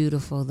 Right?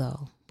 Beautiful,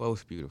 though.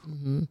 Both beautiful.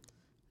 Mm-hmm.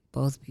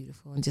 Both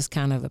beautiful. And just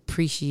kind of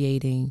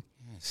appreciating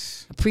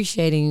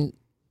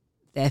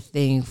that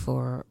thing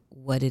for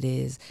what it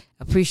is.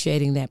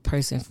 Appreciating that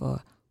person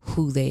for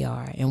who they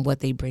are and what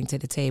they bring to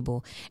the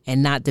table.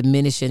 And not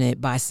diminishing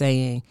it by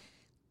saying,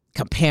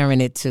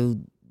 comparing it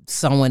to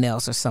someone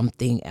else or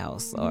something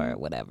else or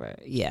whatever.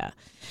 Yeah.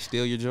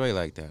 Steal your joy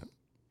like that.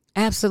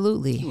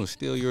 Absolutely. You will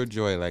steal your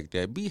joy like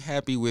that. Be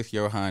happy with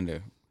your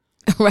Honda.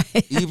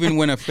 Right. Even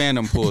when a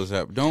Phantom pulls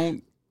up.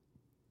 Don't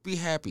be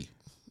happy.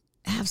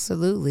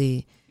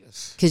 Absolutely.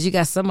 Yes. Because you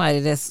got somebody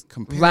that's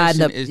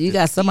Comparison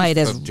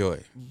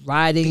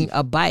riding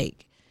a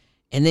bike.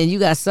 And then you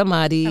got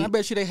somebody, and I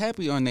bet you they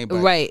happy on their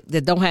bike. Right,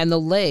 that don't have no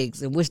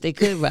legs and wish they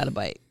could ride a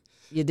bike.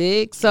 You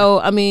dig? So,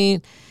 I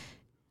mean,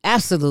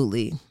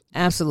 absolutely.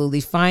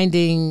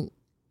 Finding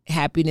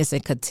happiness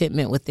and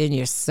contentment within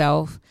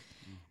yourself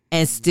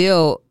and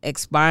still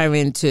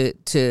aspiring to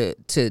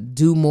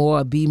do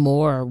more, be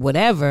more, or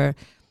whatever,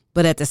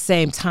 but at the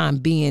same time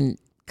being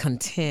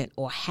content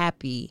or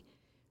happy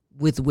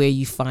with where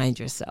you find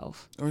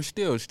yourself. Or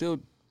still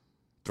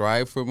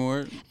thrive for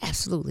more.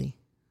 Absolutely.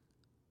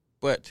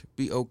 But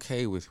be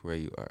okay with where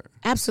you are.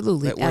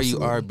 Absolutely. Let where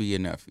you are be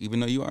enough. Even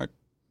though you are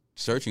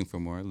searching for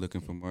more,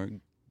 looking for more,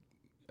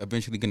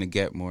 eventually going to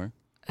get more.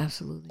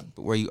 Absolutely.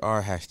 But where you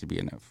are has to be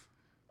enough.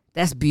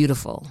 That's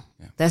beautiful.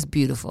 Yeah. That's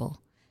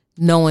beautiful.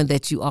 Knowing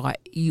that you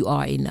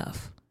are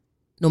enough,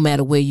 no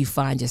matter where you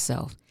find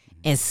yourself,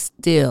 and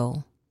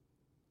still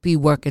be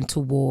working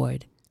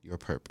toward your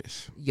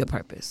purpose.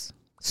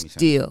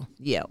 Still,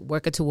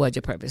 working toward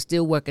your purpose.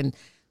 Still working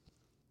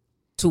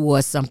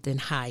towards something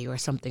higher or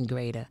something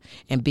greater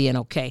and being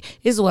okay.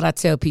 This is what I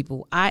tell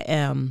people. I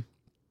am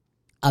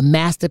a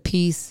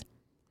masterpiece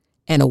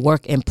and a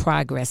work in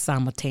progress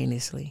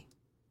simultaneously.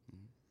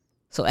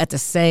 So at the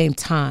same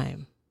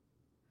time,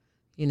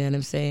 you know what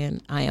I'm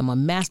saying? I am a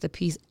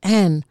masterpiece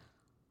and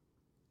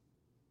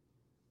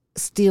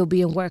still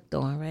being worked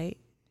on, right?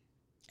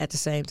 At the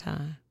same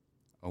time.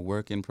 A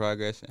work in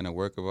progress and a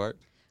work of art?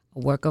 A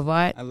work of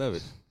art. I love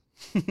it.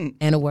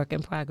 And a work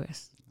in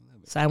progress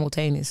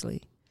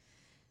simultaneously.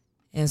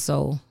 And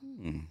so,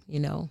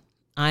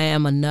 I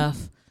am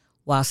enough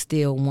while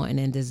still wanting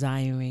and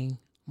desiring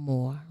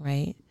more,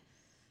 right?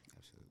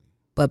 Absolutely.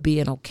 But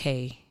being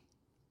okay,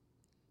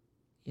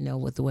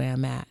 with the way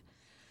I'm at.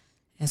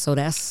 And so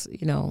that's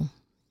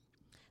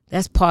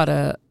part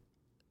of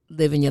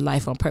living your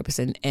life on purpose.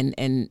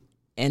 And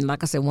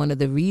like I said, one of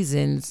the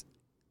reasons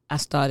I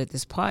started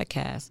this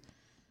podcast,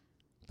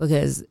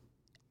 because,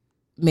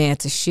 man,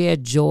 to share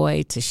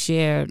joy, to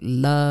share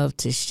love,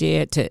 to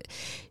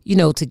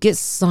get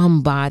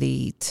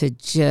somebody to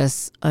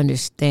just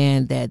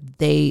understand that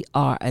they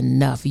are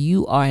enough.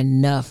 You are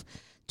enough,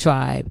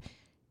 tribe,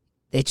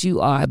 that you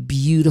are a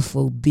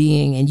beautiful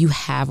being and you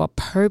have a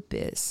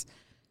purpose.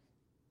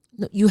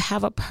 No, you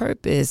have a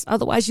purpose.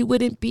 Otherwise, you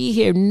wouldn't be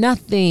here.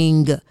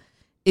 Nothing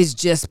is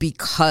just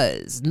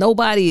because.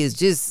 Nobody is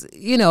just,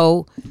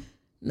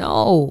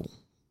 no.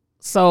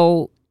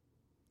 So,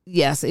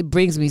 yes, it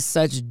brings me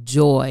such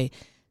joy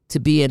to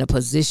be in a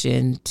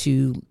position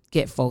to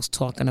get folks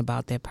talking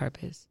about their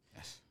purpose.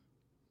 Yes.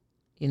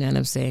 You know what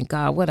I'm saying?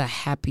 God, what a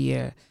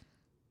happier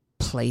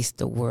place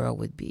the world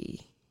would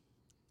be.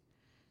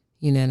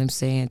 You know what I'm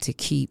saying? To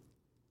keep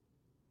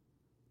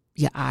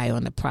your eye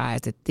on the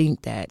prize, to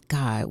think that,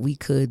 God, we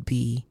could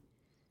be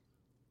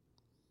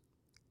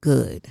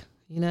good.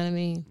 You know what I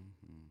mean?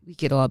 Mm-hmm. We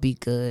could all be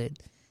good,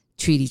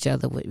 treat each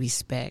other with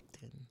respect.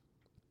 And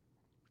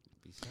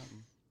Be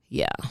something.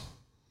 yeah,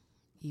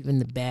 even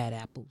the bad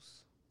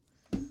apples,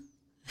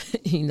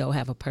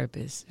 have a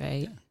purpose,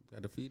 right?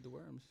 Gotta feed the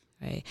worms.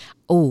 Right.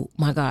 Oh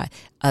my God.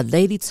 A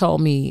lady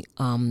told me,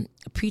 a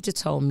preacher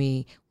told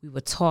me, we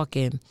were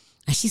talking,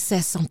 and she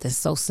said something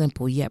so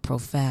simple yet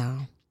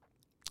profound.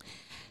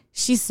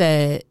 She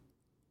said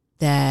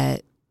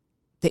that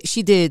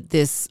she did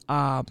this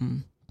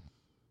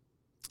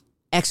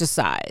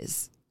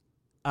exercise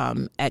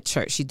at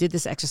church. She did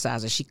this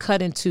exercise, and she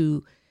cut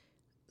into,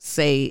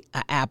 say,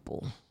 an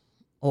apple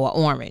or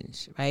an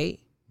orange, right?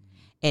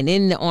 And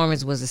in the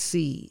orange was a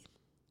seed.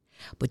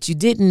 But you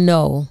didn't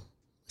know.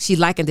 She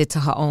likened it to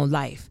her own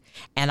life.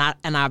 And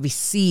I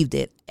received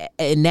it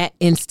in that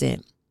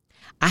instant.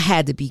 I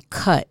had to be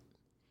cut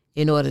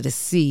in order to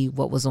see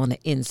what was on the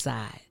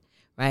inside,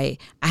 right?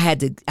 I had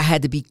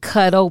to be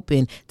cut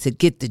open to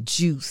get the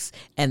juice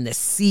and the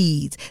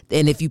seeds.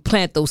 And if you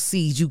plant those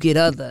seeds, you get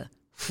other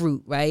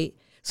fruit, right?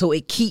 So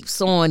it keeps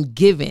on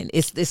giving.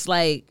 It's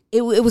like,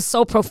 it was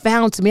so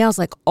profound to me. I was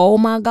like, oh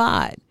my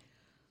God.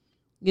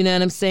 You know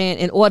what I'm saying?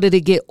 In order to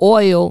get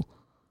oil,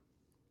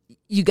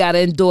 you got to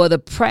endure the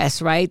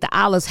press, right? The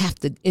olives have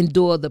to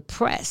endure the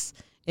press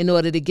in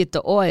order to get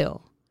the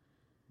oil.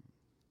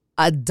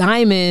 A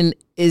diamond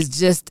is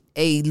just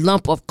a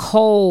lump of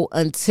coal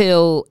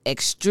until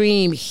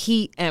extreme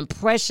heat and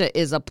pressure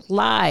is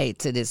applied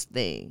to this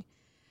thing.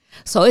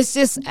 So it's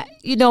just,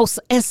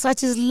 and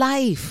such is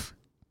life.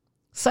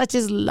 Such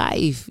is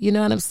life. You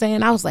know what I'm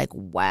saying? I was like,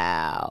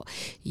 wow.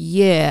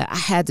 Yeah, I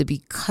had to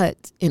be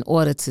cut in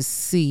order to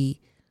see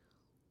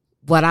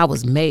what I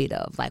was made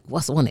of, like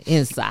what's on the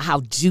inside, how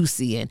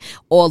juicy, and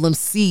all them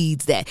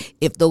seeds that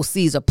if those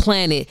seeds are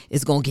planted,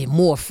 it's going to get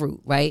more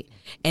fruit, right?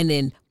 And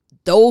then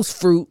those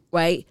fruit,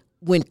 right,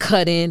 when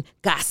cut in,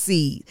 got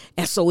seed.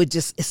 And so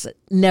it's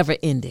never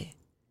ending.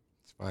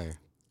 It's fire.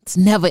 It's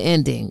never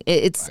ending.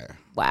 It's Fire.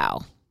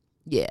 wow.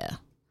 Yeah.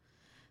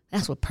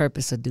 That's what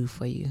purpose will do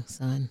for you,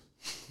 son.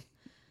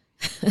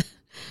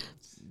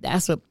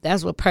 That's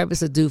what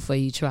purpose will do for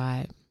you,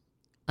 tribe.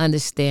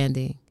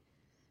 Understanding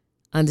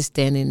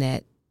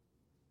that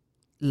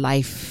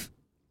life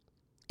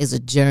is a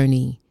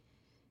journey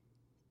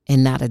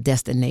and not a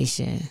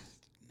destination.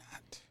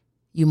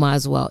 You might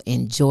as well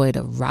enjoy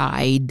the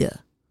ride,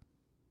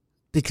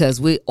 because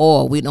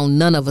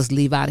none of us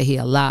leave out of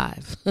here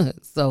alive.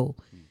 So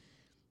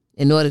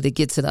in order to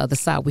get to the other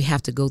side, we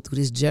have to go through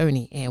this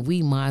journey, and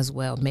we might as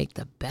well make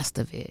the best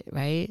of it,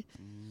 right?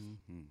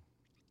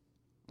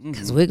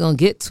 Because we're going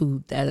to get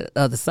to that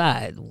other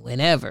side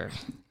whenever.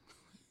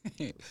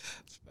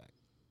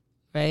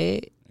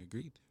 Right?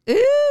 Agreed.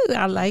 Ooh,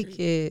 I like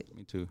it.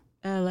 Me too.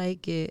 I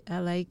like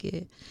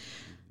it.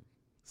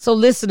 So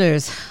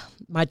listeners,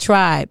 my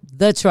tribe,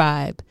 the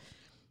tribe, I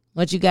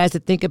want you guys to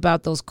think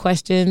about those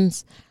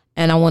questions,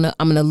 and I'm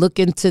going to look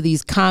into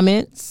these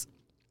comments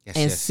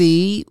and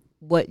see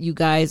what you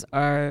guys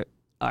are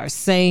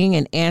saying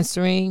and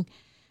answering.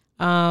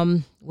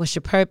 What's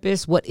your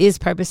purpose? What is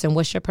purpose, and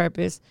what's your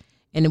purpose?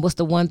 And then what's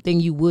the one thing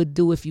you would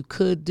do if you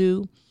could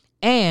do?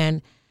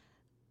 And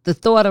the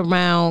thought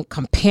around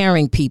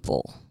comparing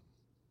people.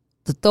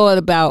 The thought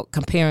about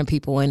comparing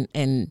people,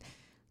 and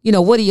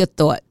what are your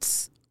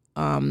thoughts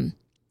in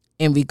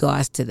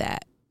regards to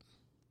that?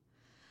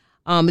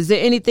 Is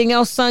there anything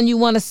else, son, you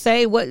want to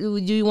say? What do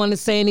you want to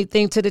say?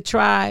 Anything to the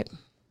tribe?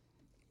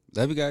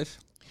 Love you guys.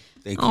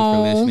 Thank you for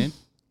listening.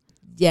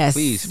 Yes.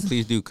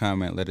 Please do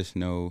comment. Let us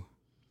know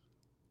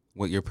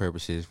what your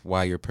purpose is,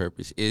 why your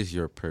purpose is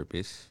your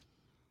purpose.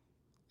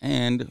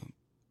 And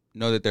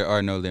know that there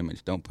are no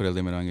limits. Don't put a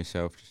limit on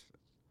yourself. Just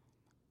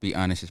be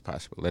honest as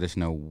possible. Let us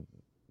know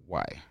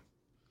why.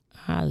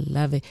 I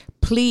love it.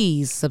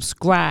 Please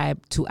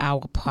subscribe to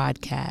our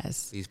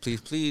podcast.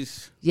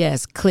 Please.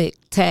 Yes, click,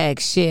 tag,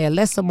 share.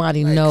 Let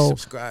somebody know.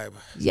 Subscribe.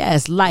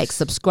 Yes,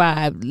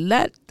 subscribe.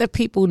 Let the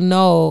people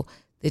know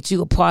that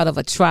you're a part of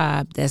a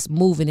tribe that's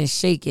moving and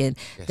shaking,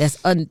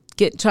 that's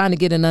trying to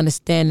get an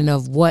understanding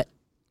of what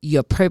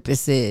your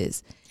purpose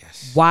is,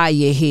 why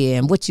you're here,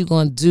 and what you're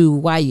going to do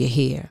while you're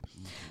here.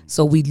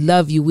 So we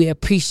love you. We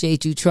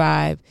appreciate you,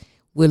 tribe.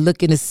 We're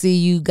looking to see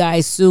you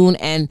guys soon.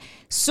 And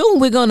soon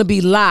we're going to be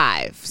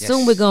live.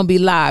 Soon we're going to be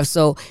live.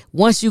 So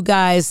once you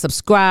guys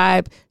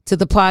subscribe to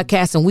the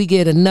podcast and we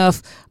get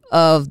enough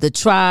of the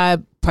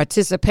tribe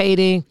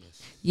participating,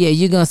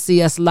 you're going to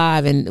see us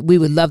live. And we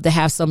would love to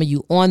have some of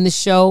you on the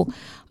show.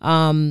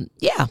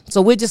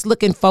 So we're just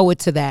looking forward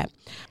to that.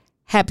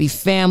 Happy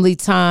family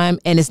time.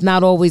 And it's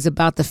not always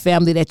about the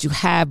family that you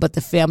have, but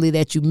the family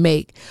that you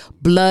make.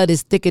 Blood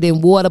is thicker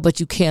than water, but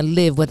you can't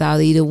live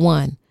without either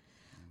one.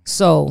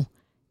 So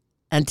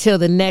until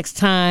the next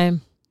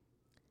time,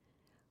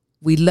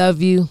 we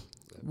love you.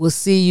 We'll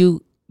see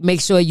you.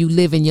 Make sure you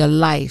live in your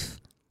life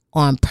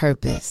on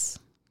purpose.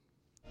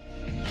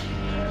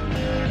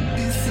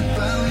 It's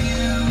about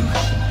you.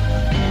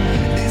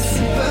 It's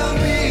about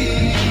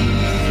me.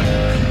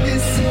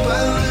 It's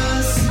about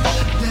us.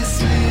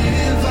 Let's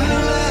live our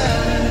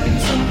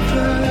lives on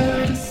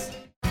purpose.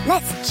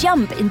 Let's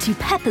jump into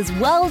Peppa's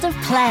world of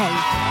play.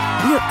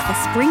 Look for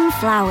spring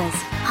flowers,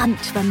 hunt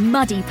for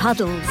muddy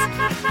puddles,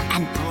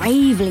 and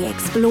bravely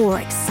explore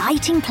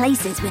exciting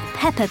places with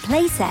Peppa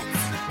playsets.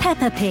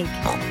 Peppa Pig.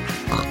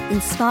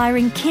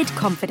 Inspiring kid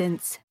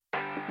confidence.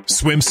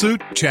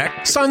 Swimsuit? Check.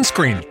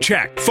 Sunscreen?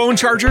 Check. Phone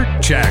charger?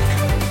 Check.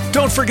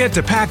 Don't forget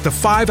to pack the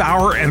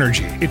 5-Hour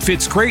Energy. It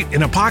fits great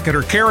in a pocket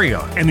or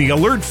carry-on, and the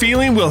alert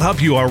feeling will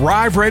help you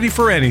arrive ready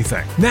for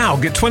anything. Now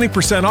get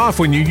 20% off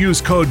when you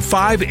use code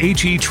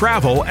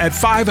 5HETRAVEL at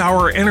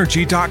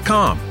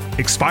 5hourenergy.com.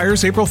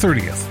 Expires April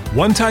 30th.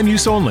 One-time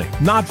use only.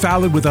 Not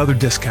valid with other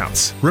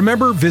discounts.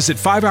 Remember, visit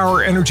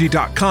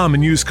 5hourenergy.com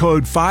and use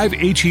code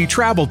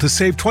 5HETRAVEL to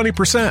save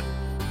 20%.